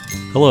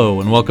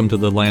Hello and welcome to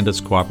the Landis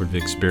Cooperative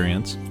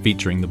Experience,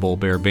 featuring the Bull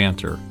Bear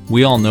Banter.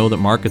 We all know that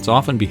markets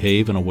often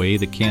behave in a way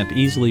that can't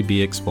easily be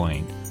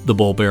explained. The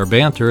Bull Bear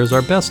Banter is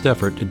our best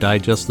effort to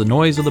digest the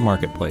noise of the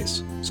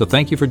marketplace. So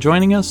thank you for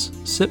joining us.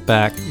 Sit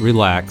back,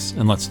 relax,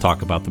 and let's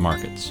talk about the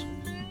markets.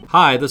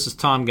 Hi, this is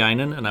Tom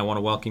Guinan, and I want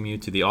to welcome you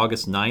to the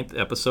August 9th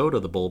episode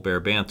of the Bull Bear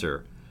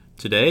Banter.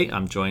 Today,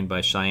 I'm joined by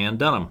Cheyenne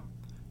Dunham.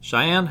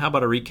 Cheyenne, how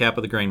about a recap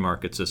of the grain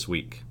markets this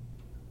week?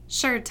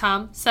 Sure,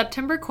 Tom.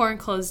 September corn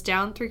closed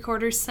down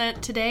 3/4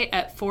 cent today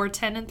at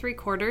 $4.10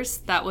 3/4.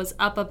 That was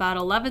up about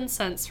 11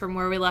 cents from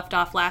where we left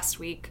off last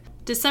week.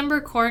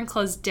 December corn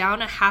closed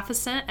down a 1/2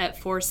 cent at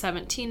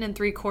 $4.17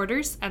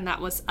 3/4, and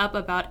that was up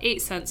about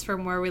 8 cents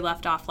from where we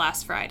left off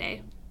last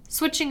Friday.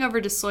 Switching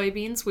over to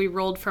soybeans, we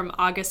rolled from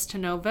August to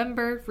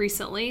November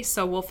recently,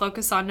 so we'll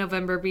focus on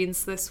November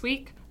beans this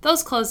week.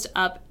 Those closed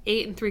up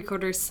 8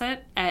 3/4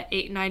 cent at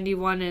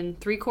 $8.91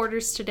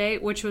 3/4 today,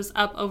 which was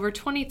up over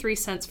 23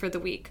 cents for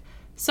the week.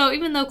 So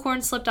even though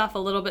corn slipped off a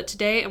little bit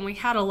today and we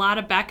had a lot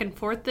of back and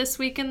forth this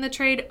week in the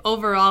trade,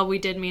 overall we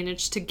did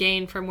manage to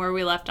gain from where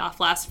we left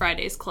off last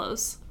Friday's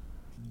close.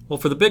 Well,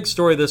 for the big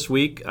story this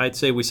week, I'd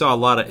say we saw a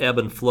lot of ebb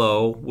and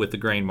flow with the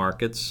grain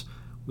markets.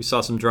 We saw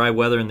some dry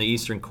weather in the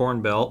eastern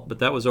corn belt, but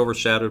that was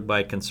overshadowed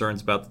by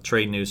concerns about the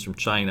trade news from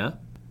China.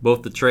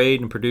 Both the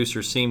trade and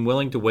producers seem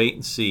willing to wait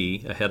and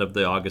see ahead of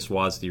the August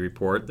WASDE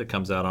report that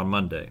comes out on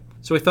Monday.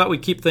 So we thought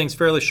we'd keep things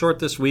fairly short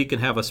this week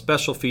and have a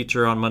special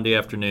feature on Monday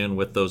afternoon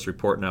with those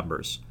report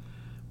numbers.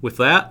 With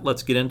that,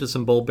 let's get into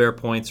some bull bear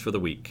points for the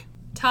week.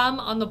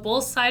 Tom, on the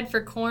bull side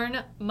for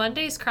corn,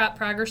 Monday's crop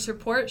progress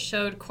report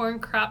showed corn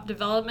crop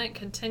development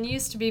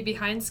continues to be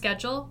behind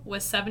schedule,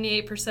 with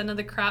 78% of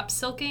the crop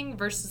silking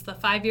versus the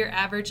 5-year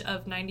average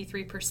of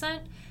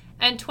 93%,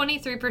 and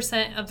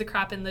 23% of the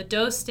crop in the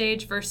dough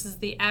stage versus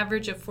the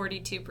average of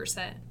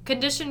 42%.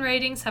 Condition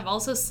ratings have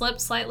also slipped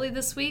slightly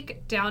this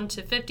week, down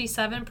to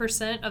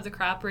 57% of the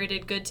crop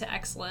rated good to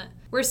excellent.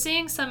 We're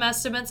seeing some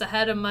estimates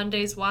ahead of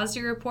Monday's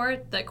WASDE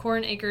report that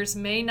corn acres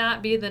may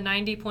not be the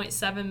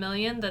 90.7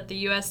 million that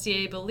the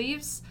USDA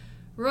believes.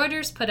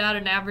 Reuters put out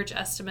an average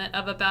estimate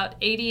of about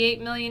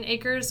 88 million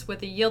acres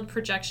with a yield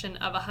projection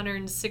of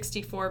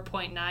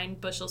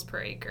 164.9 bushels per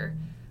acre,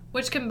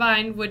 which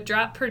combined would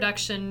drop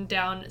production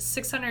down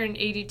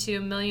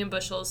 682 million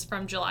bushels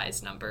from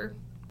July's number.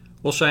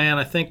 Well, Cheyenne,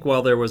 I think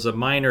while there was a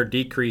minor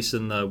decrease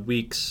in the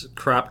week's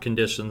crop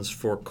conditions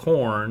for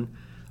corn,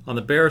 on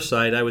the bear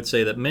side, I would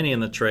say that many in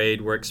the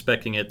trade were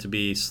expecting it to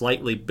be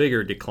slightly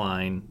bigger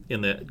decline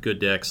in the good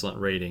to excellent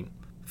rating.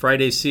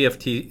 Friday's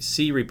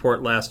CFTC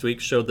report last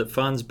week showed that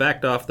funds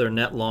backed off their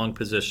net long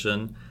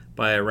position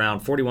by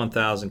around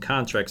 41,000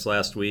 contracts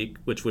last week,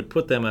 which would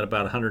put them at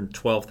about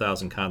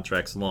 112,000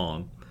 contracts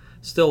long.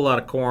 Still a lot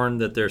of corn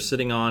that they're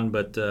sitting on,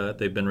 but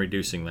they've been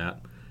reducing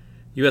that.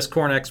 U.S.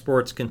 corn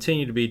exports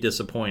continue to be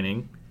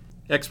disappointing.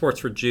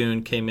 Exports for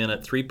June came in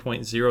at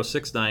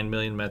 3.069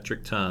 million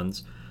metric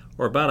tons,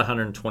 or about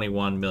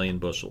 121 million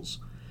bushels.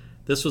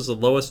 This was the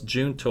lowest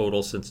June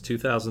total since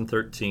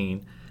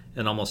 2013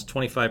 and almost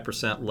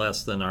 25%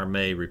 less than our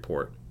May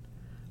report.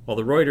 While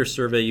the Reuters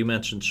survey you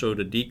mentioned showed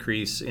a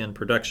decrease in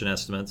production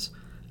estimates,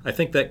 I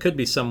think that could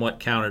be somewhat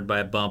countered by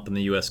a bump in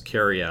the U.S.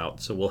 carryout,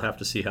 so we'll have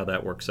to see how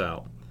that works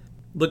out.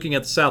 Looking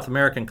at the South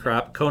American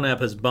crop,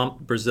 CONAB has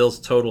bumped Brazil's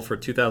total for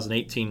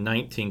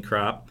 2018-19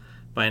 crop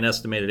by an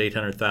estimated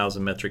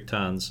 800,000 metric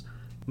tons,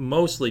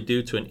 mostly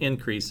due to an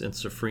increase in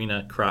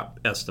safrinha crop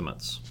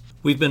estimates.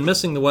 We've been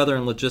missing the weather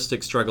and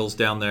logistics struggles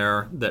down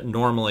there that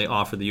normally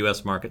offer the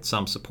U.S. market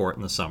some support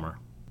in the summer.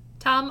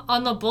 Tom,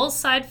 on the bull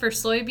side for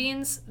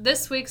soybeans,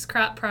 this week's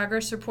crop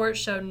progress report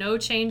showed no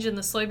change in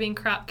the soybean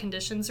crop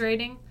conditions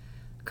rating.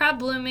 Crop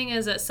blooming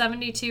is at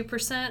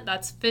 72%,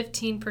 that's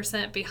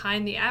 15%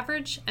 behind the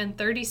average, and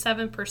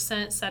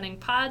 37% setting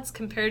pods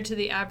compared to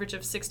the average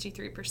of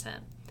 63%.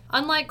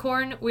 Unlike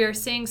corn, we are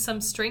seeing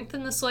some strength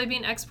in the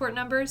soybean export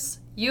numbers.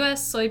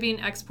 U.S. soybean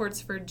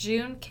exports for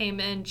June came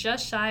in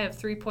just shy of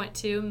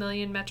 3.2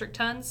 million metric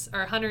tons,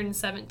 or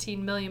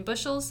 117 million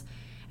bushels,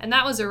 and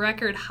that was a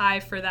record high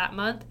for that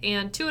month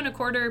and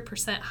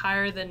 2.25%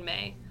 higher than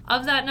May.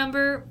 Of that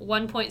number,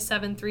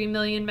 1.73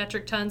 million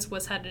metric tons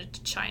was headed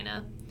to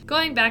China.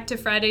 Going back to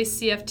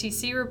Friday's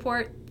CFTC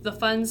report, the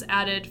funds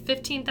added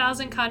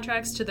 15,000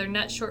 contracts to their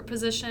net short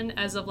position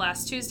as of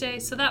last Tuesday,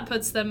 so that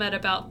puts them at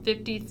about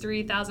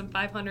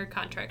 53,500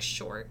 contracts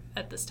short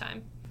at this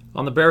time.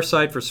 On the bear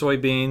side for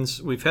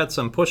soybeans, we've had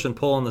some push and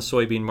pull in the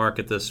soybean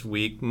market this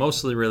week,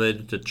 mostly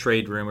related to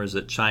trade rumors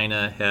that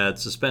China had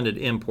suspended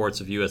imports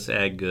of U.S.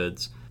 ag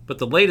goods. But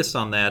the latest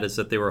on that is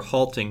that they were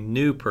halting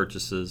new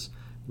purchases,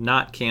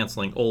 not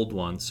canceling old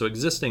ones, so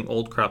existing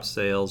old crop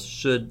sales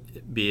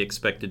should be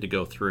expected to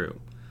go through.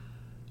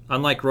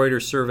 Unlike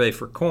Reuters' survey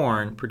for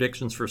corn,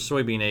 predictions for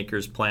soybean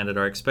acres planted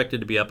are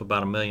expected to be up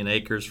about 1 million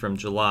acres from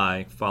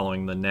July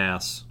following the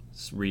NASS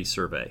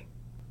resurvey.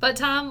 But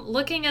Tom,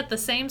 looking at the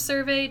same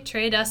survey,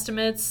 trade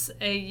estimates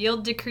a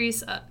yield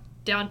decrease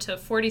down to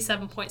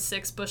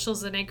 47.6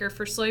 bushels an acre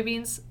for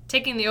soybeans,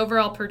 taking the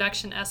overall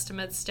production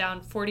estimates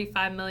down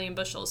 45 million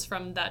bushels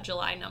from that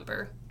July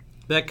number.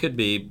 That could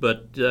be,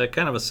 but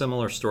kind of a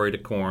similar story to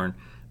corn.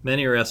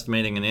 Many are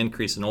estimating an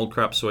increase in old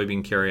crop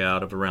soybean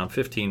carryout of around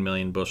 15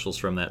 million bushels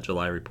from that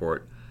July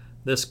report.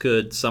 This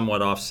could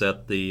somewhat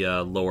offset the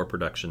lower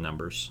production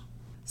numbers.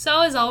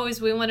 So, as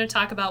always, we want to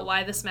talk about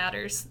why this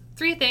matters.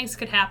 3 things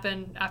could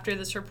happen after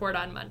this report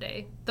on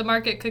Monday. The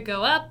market could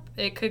go up,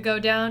 it could go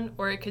down,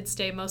 or it could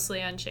stay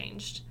mostly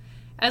unchanged.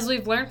 As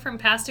we've learned from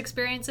past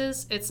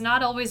experiences, it's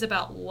not always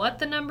about what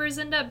the numbers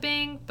end up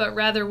being, but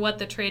rather what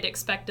the trade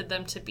expected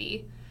them to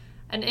be.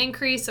 An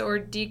increase or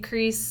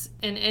decrease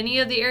in any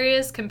of the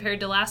areas compared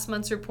to last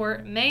month's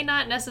report may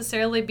not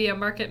necessarily be a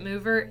market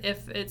mover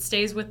if it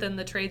stays within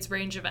the trade's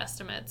range of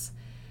estimates.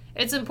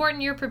 It's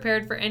important you're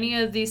prepared for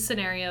any of these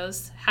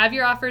scenarios. Have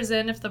your offers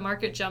in if the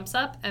market jumps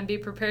up, and be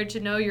prepared to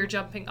know your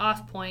jumping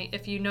off point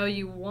if you know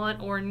you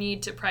want or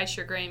need to price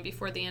your grain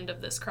before the end of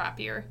this crop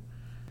year.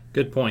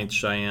 Good point,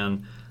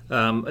 Cheyenne.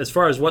 As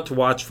far as what to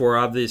watch for,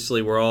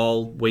 obviously we're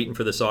all waiting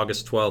for this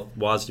August 12th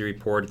WASDE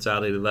report. It's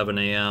out at 11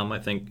 a.m. I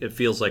think it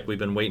feels like we've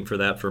been waiting for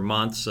that for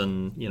months,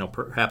 and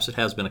perhaps it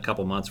has been a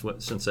couple months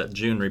since that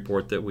June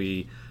report that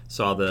we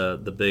saw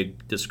the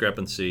big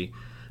discrepancy.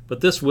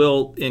 But this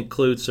will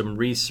include some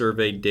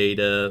resurveyed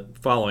data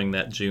following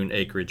that June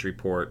acreage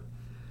report.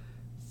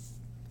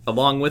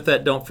 Along with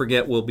that, don't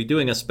forget we'll be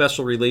doing a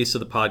special release of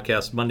the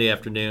podcast Monday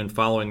afternoon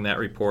following that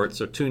report,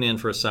 so tune in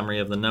for a summary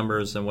of the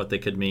numbers and what they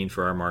could mean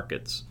for our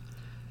markets.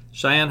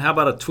 Cheyenne, how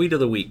about a tweet of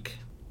the week?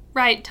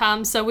 Right,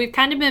 Tom. So we've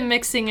kind of been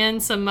mixing in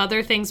some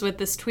other things with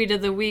this tweet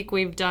of the week.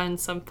 We've done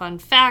some fun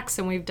facts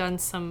and we've done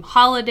some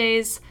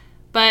holidays,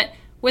 but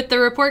with the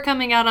report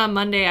coming out on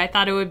Monday, I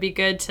thought it would be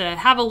good to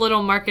have a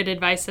little market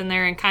advice in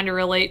there and kind of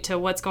relate to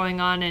what's going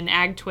on in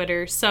ag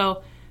Twitter.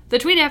 So the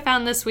tweet I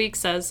found this week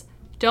says,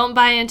 "Don't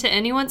buy into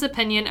anyone's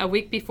opinion a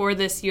week before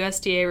this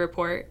USDA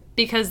report,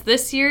 because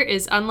this year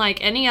is unlike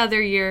any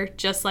other year,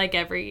 just like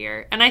every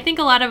year." And I think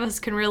a lot of us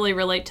can really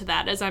relate to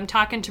that as I'm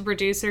talking to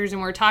producers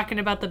and we're talking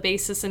about the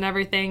basis and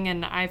everything,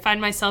 and I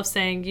find myself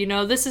saying,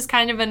 this is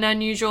kind of an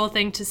unusual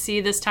thing to see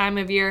this time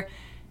of year.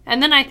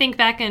 And then I think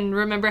back and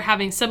remember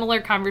having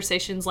similar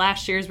conversations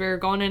last year as we were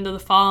going into the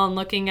fall and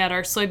looking at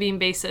our soybean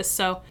basis.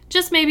 So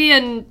just maybe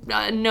a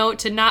note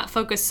to not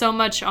focus so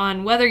much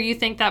on whether you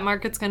think that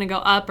market's going to go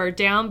up or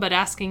down, but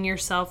asking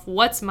yourself,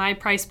 what's my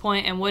price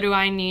point and what do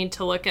I need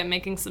to look at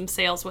making some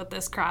sales with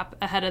this crop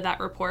ahead of that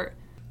report?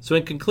 So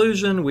in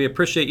conclusion, we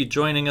appreciate you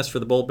joining us for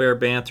the Bull Bear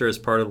Banter as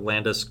part of the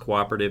Landis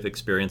Cooperative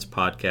Experience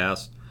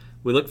podcast.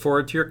 We look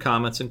forward to your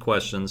comments and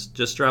questions.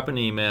 Just drop an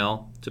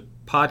email to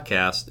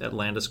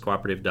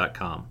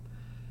podcast@landiscooperative.com.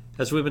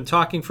 As we've been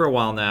talking for a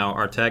while now,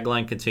 our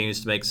tagline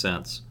continues to make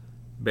sense.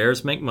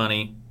 Bears make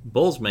money,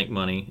 bulls make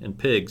money, and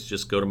pigs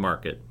just go to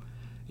market.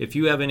 If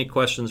you have any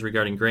questions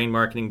regarding grain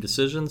marketing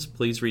decisions,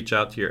 please reach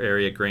out to your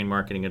area grain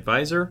marketing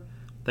advisor.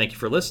 Thank you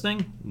for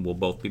listening. We'll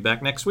both be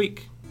back next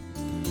week.